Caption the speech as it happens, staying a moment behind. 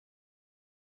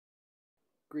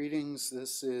Greetings,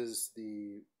 this is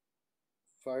the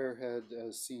firehead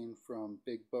as seen from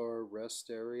Big Bar Rest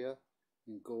Area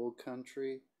in Gold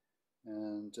Country,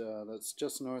 and that's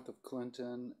just north of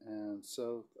Clinton and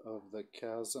south of the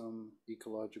Chasm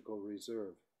Ecological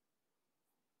Reserve.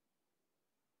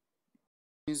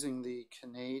 Using the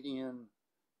Canadian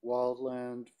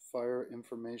Wildland Fire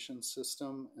Information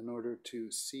System in order to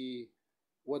see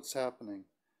what's happening.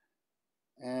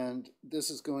 And this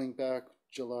is going back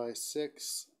July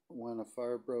 6th when a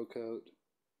fire broke out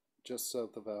just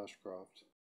south of Ashcroft.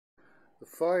 The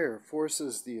fire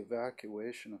forces the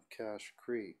evacuation of Cache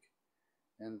Creek,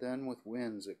 and then with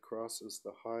winds it crosses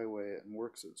the highway and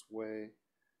works its way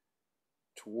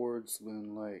towards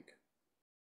Loon Lake.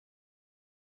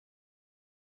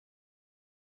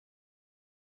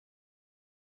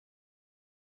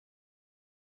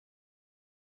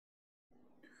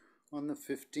 On the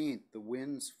 15th, the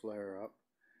winds flare up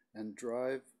and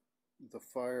drive the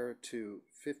fire to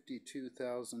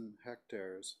 52,000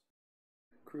 hectares.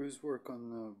 Crews work on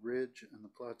the ridge and the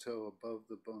plateau above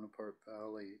the Bonaparte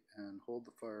Valley and hold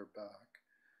the fire back,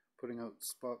 putting out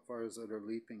spot fires that are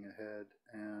leaping ahead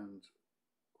and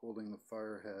holding the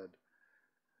fire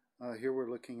head. Here we're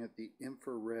looking at the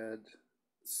infrared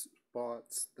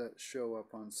spots that show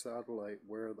up on satellite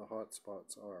where the hot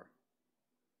spots are.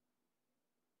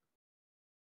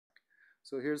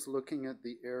 So here's looking at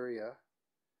the area,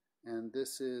 and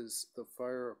this is the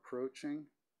fire approaching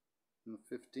on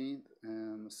the 15th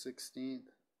and the 16th,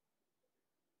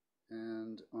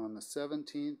 and on the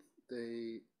 17th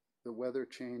the weather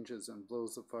changes and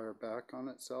blows the fire back on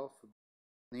itself.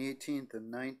 On the 18th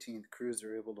and 19th, crews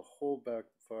are able to hold back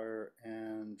the fire,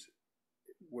 and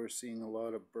we're seeing a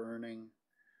lot of burning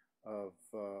of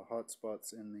hot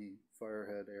spots in the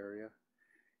firehead area.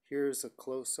 Here's a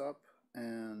close-up,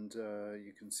 and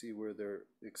you can see where they're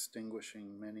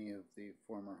extinguishing many of the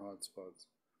former hotspots.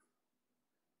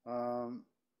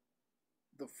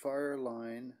 The fire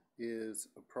line is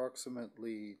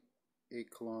approximately 8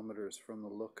 kilometers from the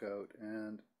lookout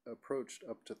and approached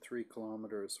up to 3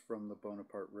 kilometers from the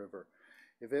Bonaparte River.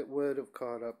 If it would have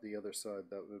caught up the other side,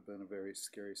 that would have been a very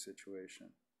scary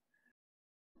situation.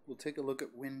 We'll take a look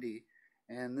at Windy,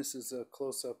 and this is a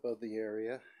close-up of the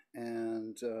area,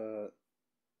 and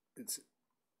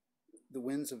the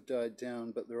winds have died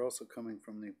down, but they're also coming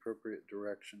from the appropriate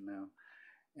direction now.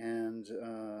 And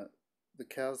the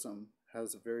chasm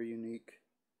has a very unique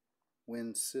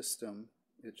wind system.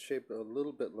 It's shaped a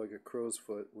little bit like a crow's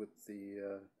foot, with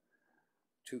the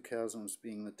two chasms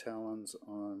being the talons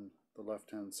on the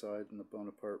left-hand side and the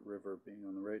Bonaparte River being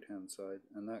on the right-hand side,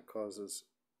 and that causes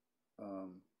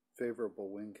favorable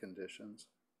wind conditions.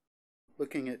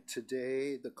 Looking at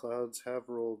today, the clouds have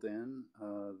rolled in.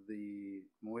 The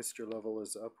moisture level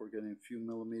is up. We're getting a few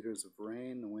millimeters of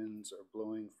rain. The winds are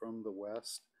blowing from the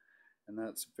west, and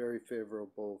that's very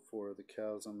favorable for the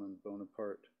chasm and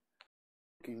Bonaparte.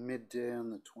 Looking midday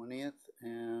on the 20th,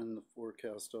 and the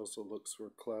forecast also looks for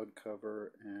cloud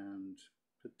cover and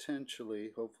potentially,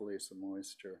 hopefully, some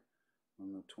moisture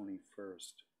on the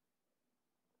 21st.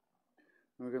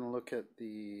 We're going to look at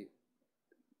the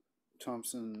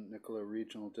Thompson-Nicola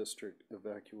Regional District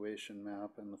evacuation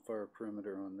map and the fire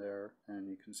perimeter on there, and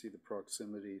you can see the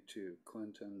proximity to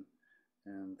Clinton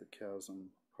and the Chasm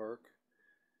Park.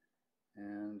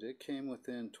 And it came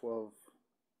within 12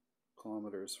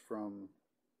 kilometers from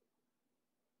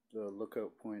the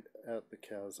lookout point at the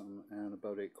chasm and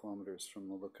about 8 kilometers from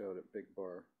the lookout at Big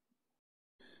Bar.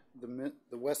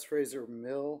 The West Fraser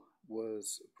Mill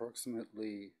was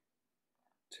approximately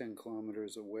 10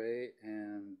 kilometers away,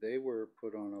 and they were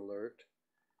put on alert,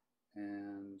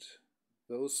 and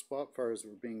those spot fires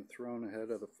were being thrown ahead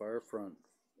of the fire front,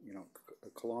 you know, a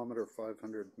kilometer,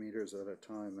 500 meters at a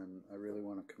time, and I really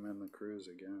want to commend the crews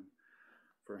again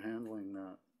for handling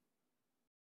that.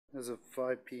 As of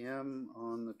 5 p.m.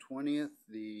 on the 20th,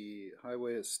 the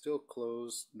highway is still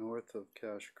closed north of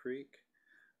Cache Creek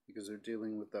because they're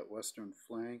dealing with that western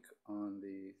flank on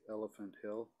the Elephant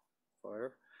Hill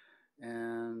fire.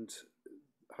 And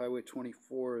Highway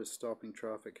 24 is stopping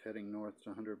traffic heading north to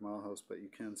 100 Mile House, but you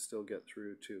can still get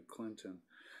through to Clinton.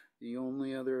 The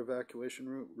only other evacuation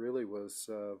route really was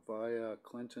via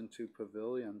Clinton to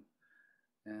Pavilion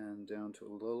and down to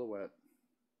Lillooet.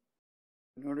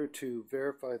 In order to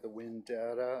verify the wind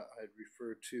data, I'd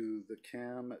refer to the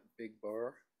cam at Big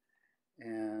Bar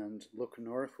and look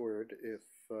northward. If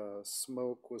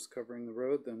smoke was covering the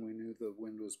road, then we knew the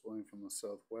wind was blowing from the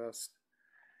southwest.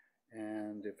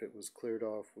 And if it was cleared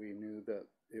off, we knew that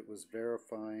it was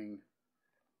verifying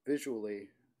visually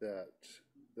that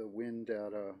the wind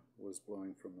data was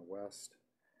blowing from the west.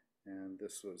 and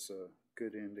this was a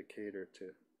good indicator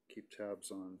to keep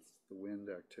tabs on the wind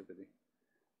activity.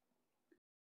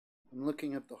 I'm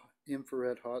looking at the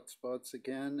infrared hotspots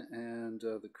again, and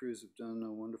the crews have done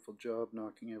a wonderful job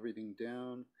knocking everything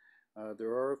down.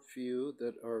 There are a few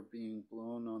that are being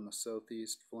blown on the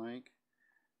southeast flank,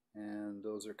 and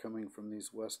those are coming from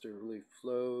these westerly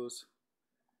flows,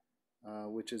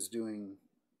 which is doing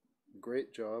a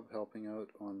great job helping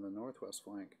out on the northwest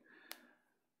flank.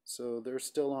 So they're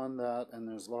still on that, and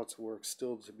there's lots of work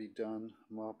still to be done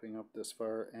mopping up this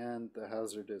fire, and the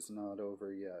hazard is not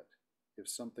over yet. If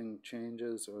something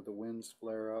changes or the winds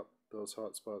flare up, those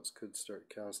hotspots could start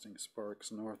casting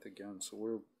sparks north again, so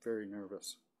we're very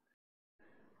nervous.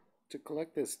 To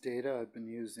collect this data, I've been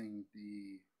using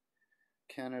the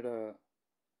Canada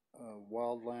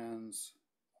Wildlands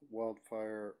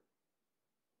Wildfire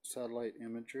satellite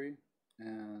imagery,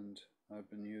 and I've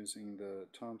been using the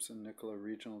Thompson-Nicola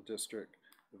Regional District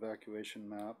evacuation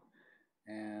map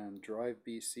and Drive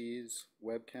BC's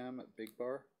webcam at Big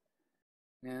Bar.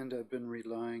 And I've been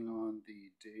relying on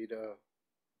the data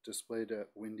displayed at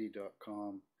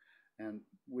windy.com, and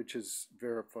which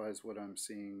verifies what I'm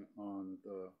seeing on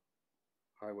the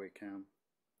highway cam.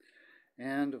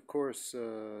 And of course,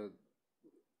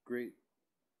 great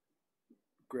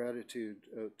gratitude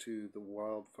to the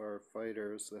wildfire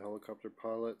fighters, the helicopter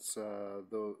pilots,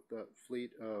 that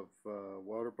fleet of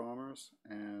water bombers,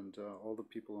 and all the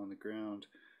people on the ground.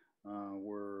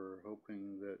 We're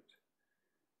hoping that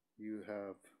you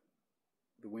have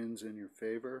the winds in your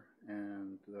favor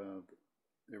and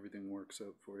everything works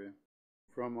out for you.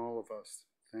 From all of us,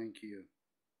 thank you.